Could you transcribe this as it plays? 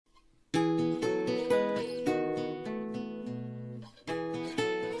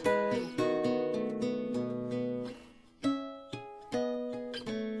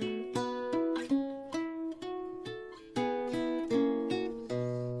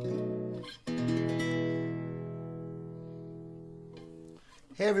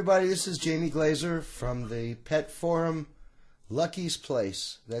Hey everybody, this is Jamie Glaser from the pet forum Lucky's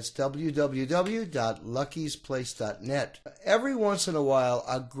Place. That's www.luckysplace.net. Every once in a while,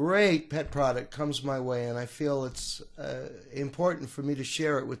 a great pet product comes my way, and I feel it's important for me to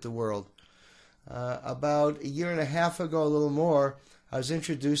share it with the world. About a year and a half ago, a little more, I was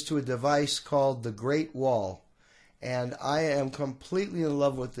introduced to a device called the Grrreat Wall, and I am completely in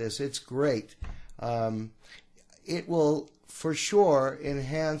love with this. It's great. It will for sure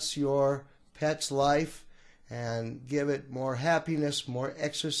enhance your pet's life and give it more happiness, more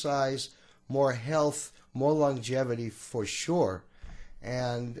exercise, more health, more longevity for sure.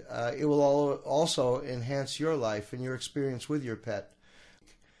 And it will also enhance your life and your experience with your pet.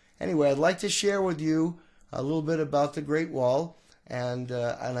 Anyway, I'd like to share with you a little bit about the Grrreat Wall, and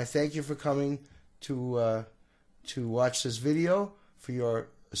I thank you for coming to watch this video, for your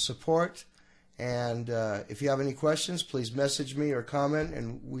support. And if you have any questions, please message me or comment,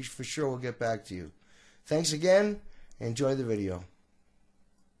 and we for sure will get back to you. Thanks again. Enjoy the video.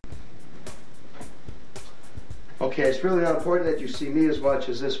 Okay, it's really not important that you see me as much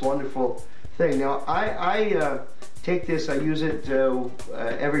as this wonderful thing. Now, I take this, I use it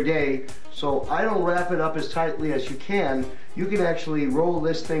every day, so I don't wrap it up as tightly as you can. You can actually roll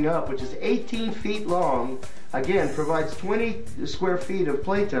this thing up, which is 18 feet long. Again, provides 20 square feet of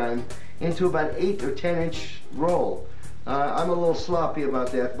playtime into about 8 or 10 inch roll. I'm a little sloppy about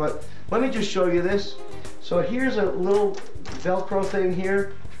that, but let me just show you this. So here's a little Velcro thing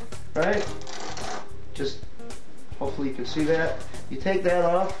here, right? Just hopefully you can see that. You take that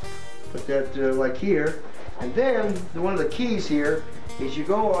off, put that like here, and then one of the keys here is you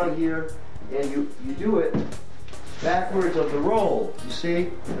go on here and you do it backwards of the roll. You see?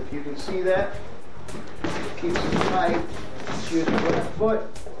 If you can see that, it keeps it tight. Use your left foot,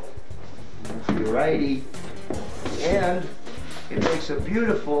 your righty, and it makes a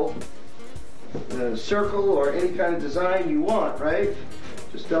beautiful circle or any kind of design you want, right?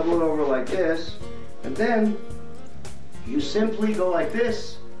 Just double it over like this, and then you simply go like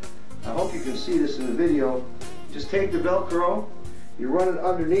this. I hope you can see this in the video. Just take the Velcro, you run it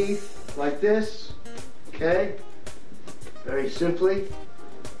underneath like this, okay? Very simply.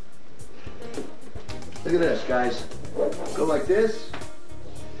 Look at this, guys. Go like this,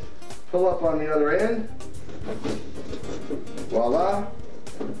 pull up on the other end, voila.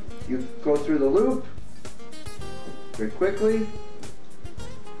 You go through the loop very quickly,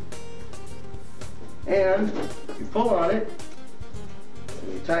 and you pull on it,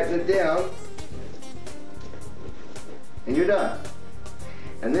 and you tighten it down, and you're done.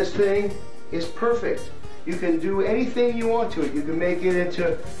 And this thing is perfect. You can do anything you want to it. You can make it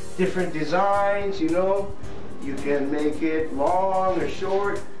into different designs, you know. You can make it long or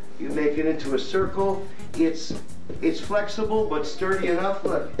short. You can make it into a circle. It's flexible but sturdy enough.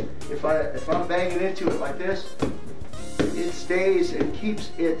 Look, if I'm banging into it like this, it stays and keeps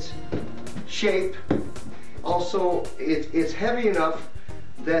its shape. Also, it's heavy enough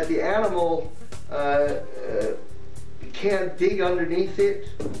that the animal can't dig underneath it,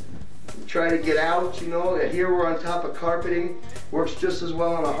 try to get out, you know. Here we're on top of carpeting, works just as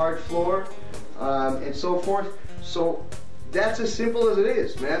well on a hard floor, and so forth. So that's as simple as it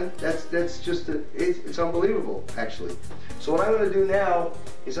is, man. That's just it's unbelievable, actually. So what I'm going to do now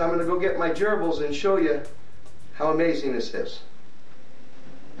is I'm going to go get my gerbils and show you how amazing this is.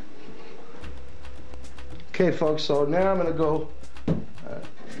 Okay, folks. So now I'm going to go. I'm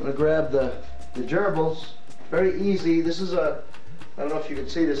going to grab the gerbils. Very easy. This is a, I don't know if you can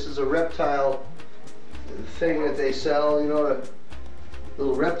see, this is a reptile thing that they sell, you know, a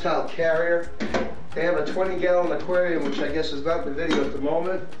little reptile carrier. They have a 20-gallon aquarium, which I guess is not in the video at the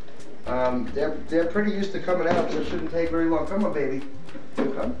moment. They're pretty used to coming out, so it shouldn't take very long. Come on, baby.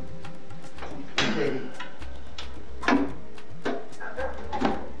 Come. Baby. Come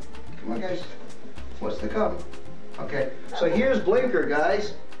on, guys. What's to come? Okay, so here's Blinker,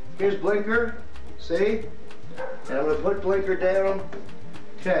 guys. Here's Blinker. See? And I'm going to put Blinker down.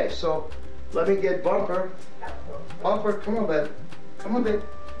 Okay, so let me get Bumper. Bumper, come on, babe. Come on, babe.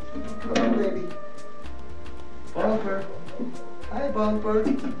 Come on, baby. Bumper. Hi, Bumper.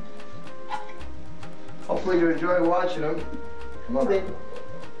 Hopefully you enjoy watching them. Come on, baby.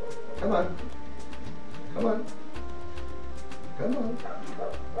 Come on. Come on. Come on.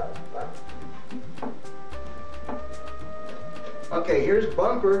 Okay, here's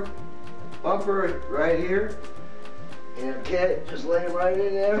Bumper. Bumper right here. And okay, just lay him right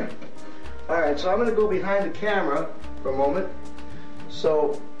in there. Alright, so I'm going to go behind the camera for a moment.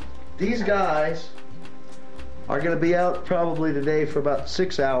 So these guys are going to be out probably today for about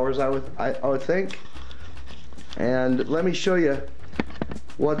 6 hours, I would think. And let me show you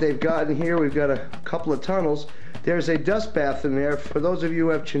what they've got in here. We've got a couple of tunnels. There's a dust bath in there. For those of you who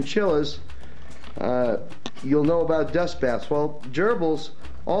have chinchillas, you'll know about dust baths. Well, gerbils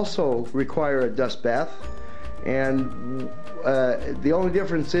also require a dust bath, and the only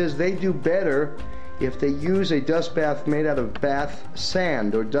difference is they do better if they use a dust bath made out of bath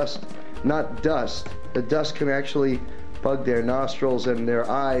sand or dust, not dust. The dust can actually bug their nostrils and their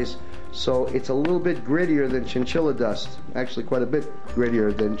eyes, so it's a little bit grittier than chinchilla dust. Actually, quite a bit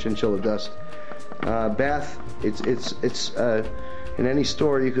grittier than chinchilla dust. Bath, it's in any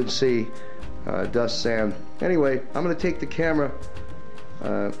store you can see dust sand. Anyway, I'm going to take the camera.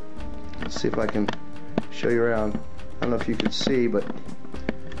 Let's see if I can show you around. I don't know if you can see, but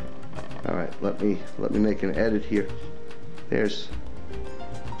all right, let me make an edit here. There's.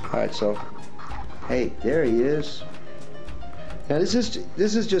 All right, so hey, there he is. Now this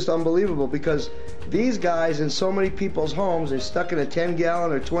is just unbelievable, because these guys in so many people's homes are stuck in a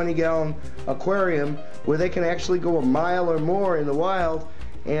 10-gallon or 20-gallon aquarium where they can actually go a mile or more in the wild,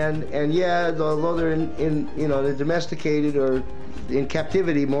 and yeah, although they're in you know, they're domesticated or in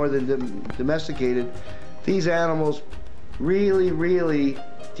captivity more than domesticated, these animals really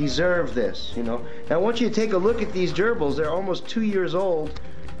deserve this, you know. Now I want you to take a look at these gerbils. They're almost 2 years old,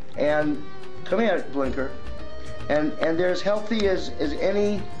 and come here, Blinker. And they're as healthy as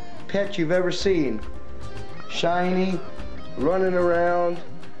any pet you've ever seen. Shiny, running around.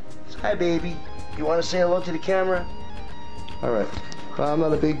 Hi, baby. You want to say hello to the camera? All right. Well, I'm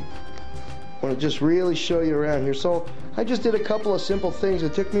not a big. I want to just really show you around here. So I just did a couple of simple things.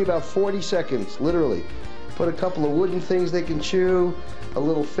 It took me about 40 seconds, literally. Put a couple of wooden things they can chew, a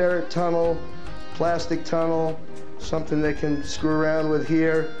little ferret tunnel, plastic tunnel, something they can screw around with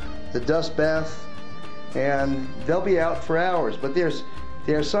here, the dust bath, and they'll be out for hours. But there's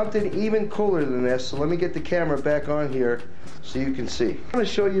something even cooler than this, so let me get the camera back on here so you can see. I'm going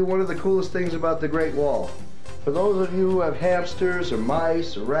to show you one of the coolest things about the Grrreat Wall. For those of you who have hamsters or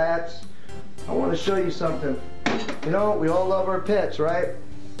mice or rats, I want to show you something. You know, we all love our pets, right?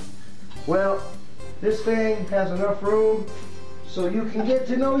 Well, this thing has enough room so you can get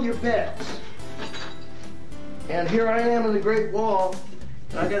to know your pets. And here I am in the Grrreat Wall,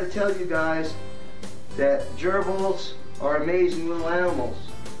 and I got to tell you guys that gerbils are amazing little animals,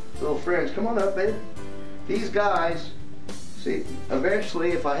 little friends. Come on up, babe. These guys, see,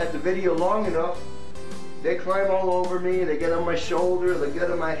 eventually, if I had the video long enough, they climb all over me, they get on my shoulder, they get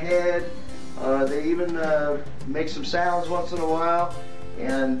on my head, they even make some sounds once in a while,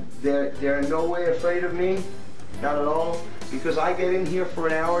 and they're in no way afraid of me, not at all, because I get in here for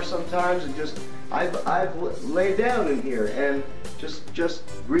an hour sometimes and just, I've laid down in here and just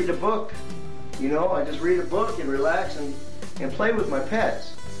read a book. You know, I just read a book and relax and play with my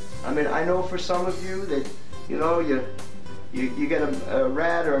pets. I mean, I know for some of you that, you know, you get a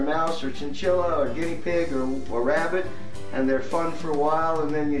rat or a mouse or chinchilla or guinea pig or rabbit, and they're fun for a while,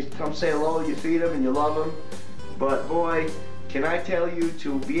 and then you come say hello, you feed them and you love them. But boy, can I tell you,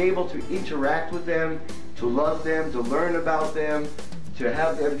 to be able to interact with them, to love them, to learn about them, to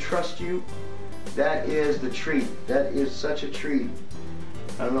have them trust you, that is the treat. That is such a treat.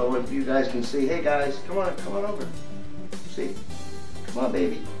 I don't know if you guys can see. Hey guys, come on over. See? Come on,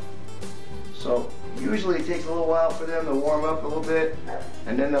 baby. So usually it takes a little while for them to warm up a little bit,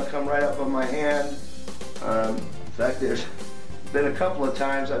 and then they'll come right up on my hand. In fact, there's been a couple of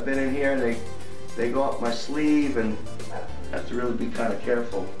times I've been in here and they go up my sleeve, and I have to really be kind of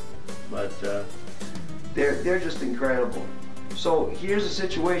careful. But they're just incredible. So here's a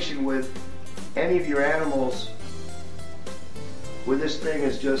situation with any of your animals where this thing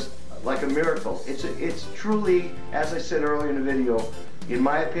is just like a miracle. It's truly, as I said earlier in the video, in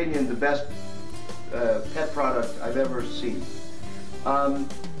my opinion, the best pet product I've ever seen.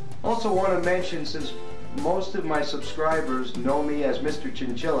 Also want to mention, since most of my subscribers know me as Mr.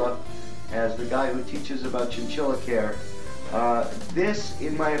 Chinchilla, as the guy who teaches about chinchilla care, this,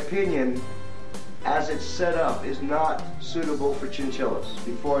 in my opinion, as it's set up, is not suitable for chinchillas.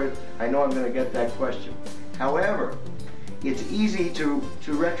 Before, I know I'm going to get that question. However, it's easy to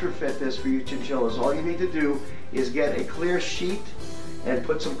retrofit this for your chinchillas. All you need to do is get a clear sheet and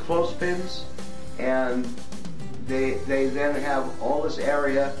put some clothespins, and they then have all this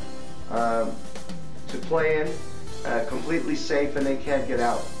area to play in, completely safe, and they can't get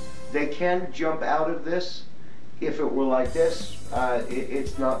out. They can jump out of this. If it were like this,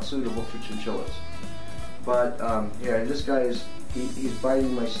 it's not suitable for chinchillas. But yeah, this guy he's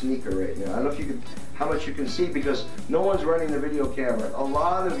biting my sneaker right now. I don't know if you can, how much you can see, because no one's running the video camera. A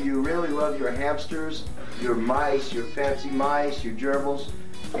lot of you really love your hamsters, your mice, your fancy mice, your gerbils,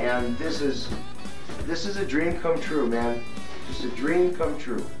 and this is a dream come true, man. just a dream come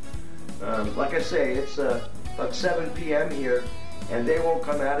true. Like I say, it's about 7 p.m. here, and they won't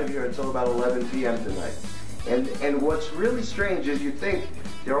come out of here until about 11 p.m. tonight. And what's really strange is you think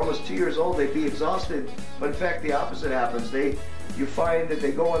they're almost 2 years old, they'd be exhausted, but in fact the opposite happens. You find that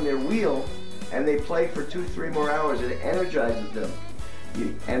they go on their wheel and they play for 2-3 more hours. It energizes them.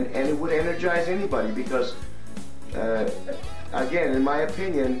 And it would energize anybody because, again, in my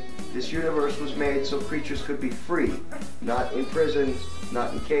opinion, this universe was made so creatures could be free, not in prisons,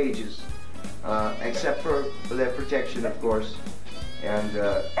 not in cages, except for their protection, of course, and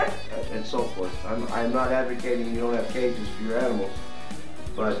so forth. I'm not advocating you don't have cages for your animals,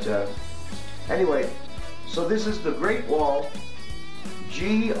 but anyway, so this is the Grrreat Wall,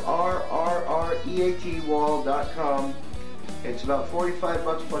 Grrreat wall.com. It's about 45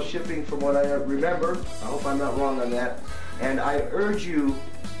 bucks plus shipping from what I remember. I hope I'm not wrong on that. And I urge you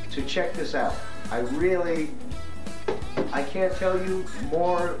to check this out. I can't tell you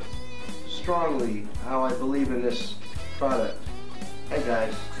more strongly how I believe in this product. Hey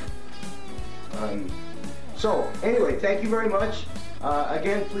guys. So anyway, thank you very much.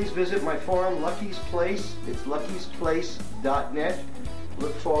 Again, please visit my forum, Lucky's Place. It's luckysplace.net.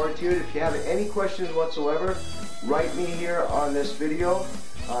 Look forward to it. If you have any questions whatsoever, write me here on this video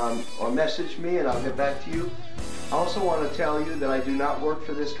or message me and I'll get back to you. I also want to tell you that I do not work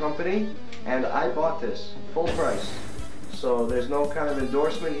for this company and I bought this full price. So there's no kind of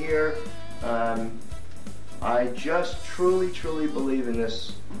endorsement here. I just truly believe in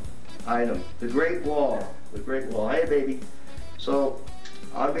this item. The Grrreat Wall. The Grrreat Wall. Hey baby. So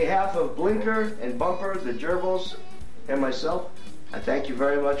on behalf of Blinker and Bumper, the gerbils, and myself, I thank you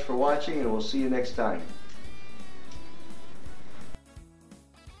very much for watching and we'll see you next time.